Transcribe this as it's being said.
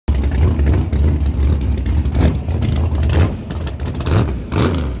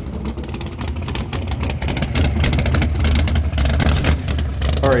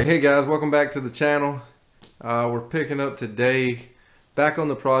Alright, hey guys, welcome back to the channel. We're picking up today, back on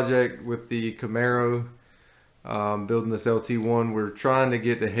the project with the Camaro, building this LT1. We're trying to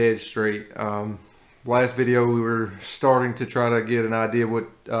get the head straight. Last video we were starting to try to get an idea what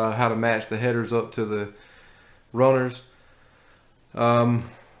how to match the headers up to the runners. On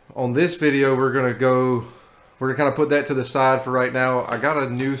this video we're gonna kind of put that to the side for right now. I got a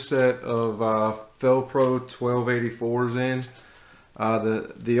new set of Felpro 1284s in.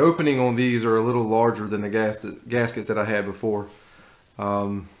 The opening on these are a little larger than the gaskets that I had before. So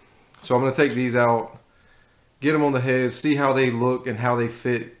I'm going to take these out, get them on the head, see how they look and how they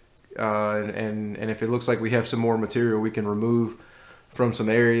fit, and if it looks like we have some more material we can remove from some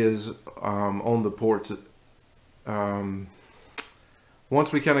areas on the ports. Once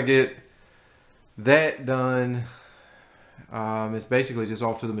we kind of get that done, it's basically just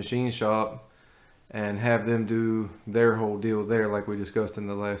off to the machine shop and have them do their whole deal there like we discussed in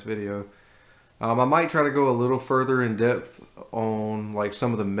the last video. I might try to go a little further in depth on like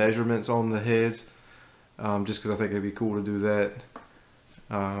some of the measurements on the heads, just because I think it'd be cool to do that.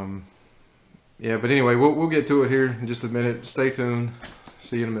 Yeah, but anyway, we'll get to it here in just a minute. Stay tuned.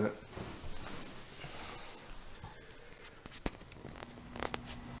 See you in a minute.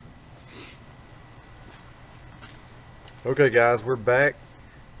 Okay guys, we're back.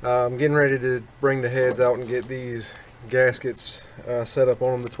 I'm getting ready to bring the heads out and get these gaskets set up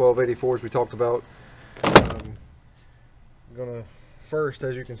on them, the 1284s we talked about. I'm gonna first,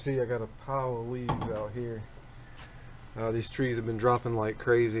 as you can see, I got a pile of leaves out here. These trees have been dropping like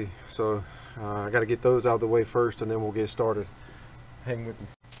crazy, so I got to get those out of the way first and then we'll get started. Hang with me.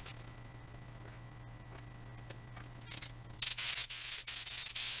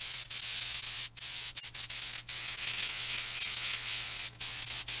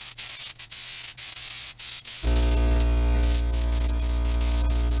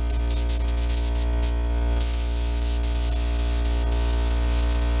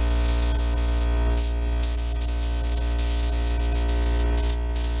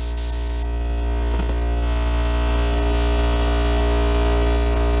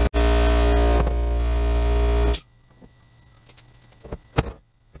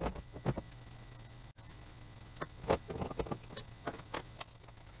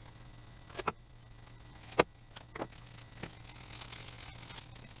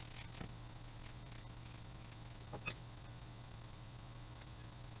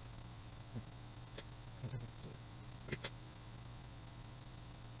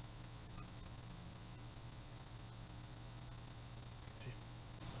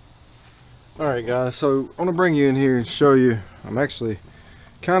 Alright guys, so I want to bring you in here and show you. I'm actually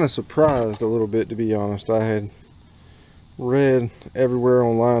kind of surprised a little bit, to be honest. I had read everywhere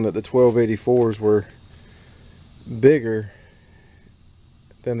online that the 1284s were bigger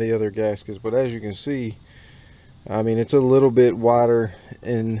than the other gaskets, but as you can see, I mean, it's a little bit wider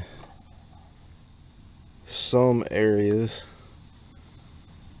in some areas,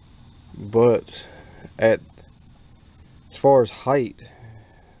 but as far as height,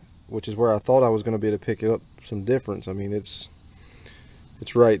 which is where I thought I was going to be able to pick up some difference, I mean, it's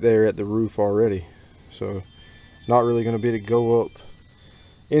right there at the roof already, so not really going to be able to go up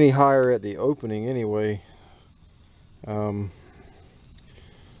any higher at the opening anyway. There's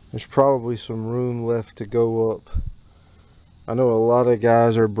probably some room left to go up. I know a lot of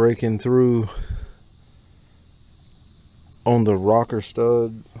guys are breaking through on the rocker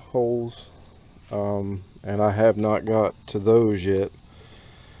stud holes, and I have not got to those yet.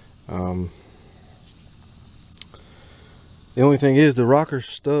 The only thing is the rocker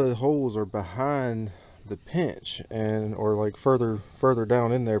stud holes are behind the pinch, or like further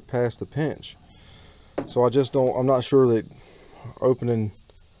down in there past the pinch. So I'm not sure that opening,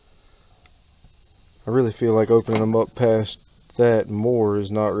 I really feel like opening them up past that more is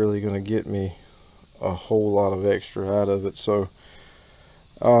not really going to get me a whole lot of extra out of it. So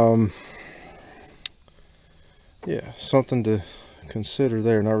yeah, something to consider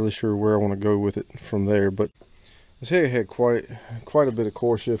there. Not really sure where I want to go with it from there, but this head had quite a bit of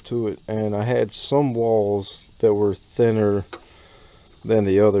core shift to it, and I had some walls that were thinner than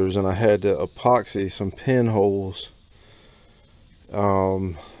the others, and I had to epoxy some pinholes.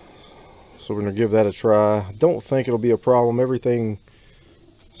 So we're gonna give that a try. I don't think it'll be a problem. Everything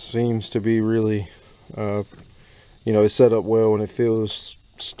seems to be really you know, it's set up well and it feels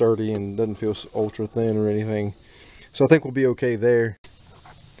sturdy and doesn't feel ultra thin or anything. So I think we'll be okay there.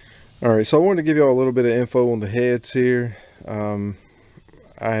 Alright, so I wanted to give you all a little bit of info on the heads here. I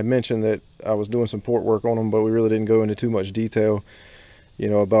had mentioned that I was doing some port work on them, but we really didn't go into too much detail, you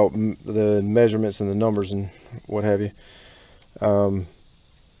know, about the measurements and the numbers and what have you.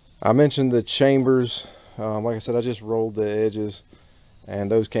 I mentioned the chambers. Like I said, I just rolled the edges,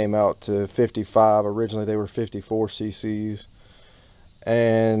 and those came out to 55. Originally they were 54 cc's.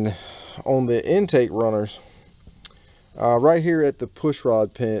 And on the intake runners, right here at the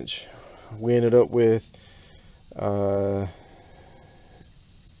pushrod pinch, we ended up with an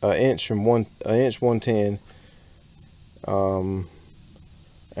inch 110,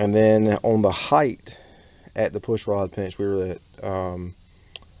 and then on the height at the pushrod pinch, we were at an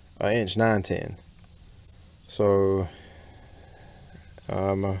inch 910. So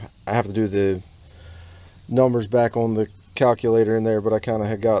I have to do the numbers back on the calculator in there, but I kind of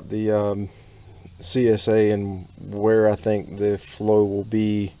had got the CSA and where I think the flow will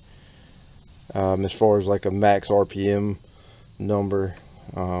be, as far as like a max RPM number,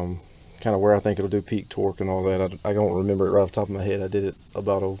 kind of where I think it'll do peak torque and all that. I don't remember it right off the top of my head. I did it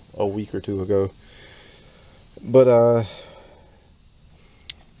about a week or two ago. But like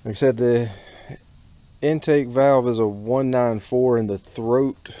I said, the intake valve is a 194, and the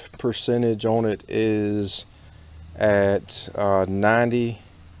throat percentage on it is at 90,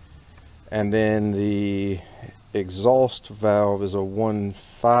 and then the exhaust valve is a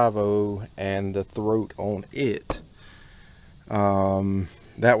 150, and the throat on it,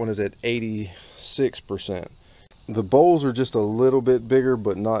 that one is at 86%. The bowls are just a little bit bigger,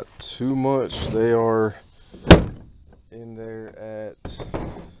 but not too much. They are in there at,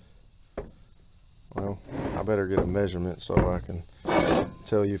 well, I better get a measurement so I can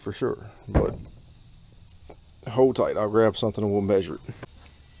tell you for sure, but hold tight, I'll grab something and we'll measure it.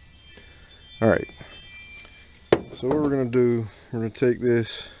 Alright, so what we're going to do, we're going to take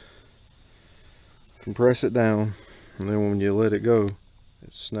this, compress it down, and then when you let it go,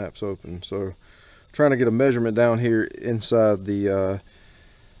 it snaps open. So I'm trying to get a measurement down here inside the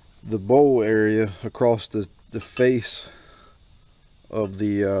bowl area, across the face of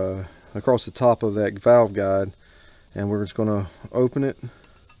the across the top of that valve guide, and we're just going to open it,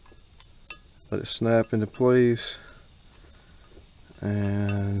 let it snap into place,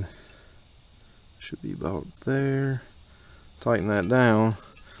 and should be about there. Tighten that down,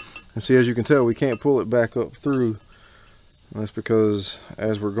 and see, as you can tell, we can't pull it back up through. That's because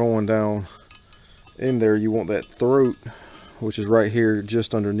as we're going down in there, you want that throat, which is right here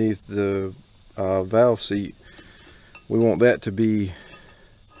just underneath the valve seat, we want that to be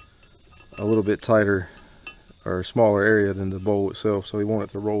a little bit tighter or smaller area than the bowl itself, so we want it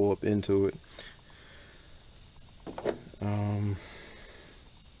to roll up into it.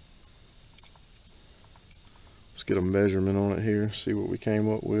 Let's get a measurement on it here, see what we came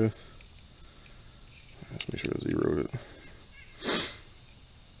up with. Let's make sure I zeroed it.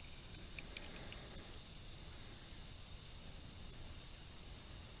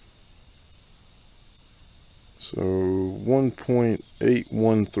 So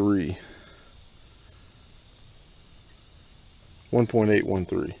 1.813.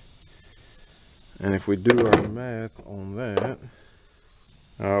 1.813. And if we do our math on that,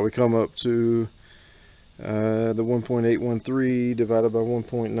 we come up to the 1.813 divided by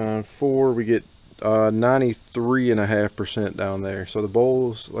 1.94, we get 93.5% down there. So the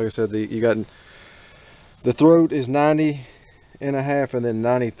bowls, like I said, you got the throat is 90.5 and then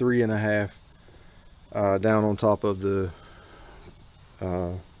 93.5 down on top of the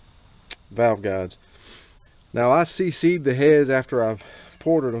valve guides. Now I CC'd the heads after I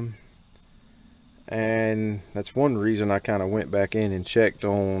ported them, and that's one reason I kind of went back in and checked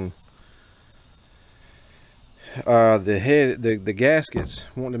on the gaskets,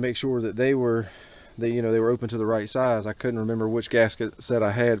 wanting to make sure that they were open to the right size. I couldn't remember which gasket set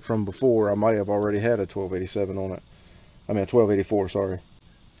I had from before. I might have already had a 1287 on it. I mean a 1284, sorry.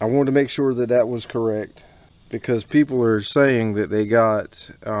 I wanted to make sure that that was correct, because people are saying that they got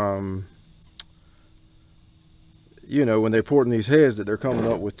when they're porting these heads, that they're coming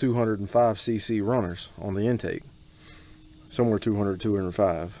up with 205 cc runners on the intake, somewhere 200,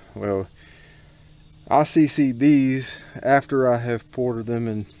 205. Well, I CC'd these after I have ported them,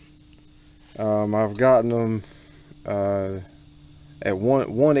 and I've gotten them at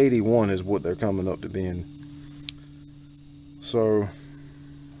 181 is what they're coming up to being. So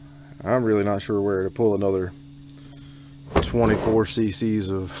I'm really not sure where to pull another 24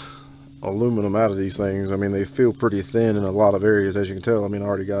 cc's of aluminum out of these things. I mean, they feel pretty thin in a lot of areas, as you can tell. I mean, I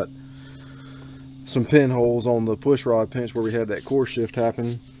already got some pinholes on the pushrod pinch where we had that core shift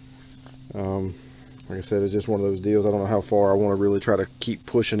happen. Like I said, it's just one of those deals. I don't know how far I want to really try to keep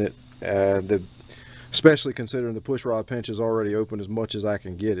pushing it, especially considering the pushrod pinch is already open as much as I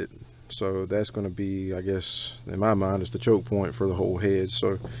can get it. So that's going to be, I guess, in my mind, it's the choke point for the whole head.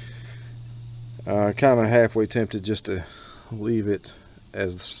 So kind of halfway tempted just to leave it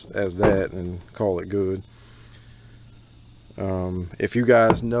as that and call it good. If you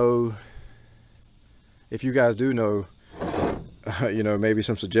guys do know, you know, maybe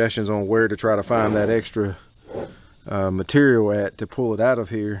some suggestions on where to try to find that extra material at to pull it out of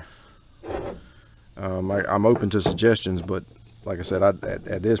here, I'm open to suggestions. But like I said,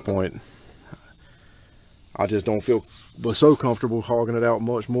 at this point, I just don't feel so comfortable hogging it out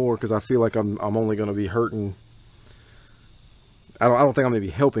much more, because I feel like I'm only going to be hurting. I don't think I'm going to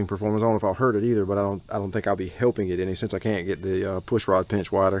be helping performance. I don't know if I'll hurt it either, but I don't think I'll be helping it any, since I can't get the push rod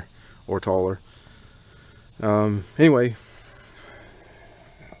pinch wider or taller. Anyway,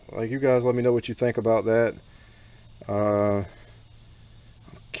 like, you guys let me know what you think about that. I'm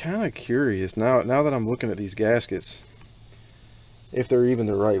kind of curious now that I'm looking at these gaskets, if they're even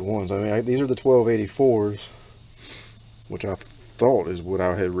the right ones. I mean, these are the 1284s, which I thought is what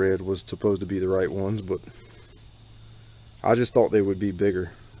I had read was supposed to be the right ones, but I just thought they would be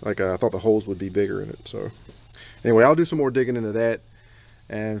bigger. Like, I thought the holes would be bigger in it. So anyway, I'll do some more digging into that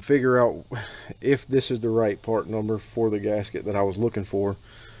and figure out if this is the right part number for the gasket that I was looking for.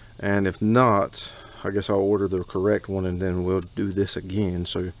 And if not, I guess I'll order the correct one, and then we'll do this again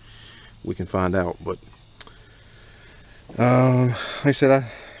so we can find out. But like I said, I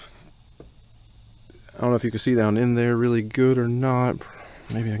don't know if you can see down in there really good or not.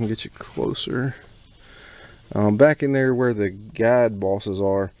 Maybe I can get you closer. Back in there where the guide bosses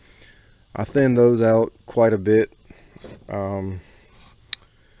are, I thinned those out quite a bit.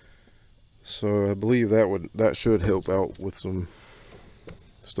 So I believe that should help out with some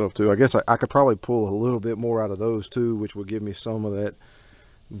stuff too. I guess I could probably pull a little bit more out of those too, which would give me some of that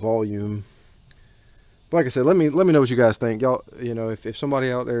volume. But like I said, let me know what you guys think. Y'all, you know, if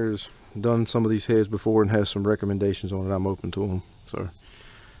somebody out there has done some of these heads before and has some recommendations on it, I'm open to them. So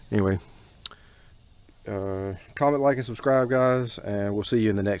anyway, comment, like, and subscribe, guys, and we'll see you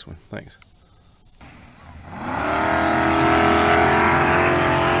in the next one. Thanks.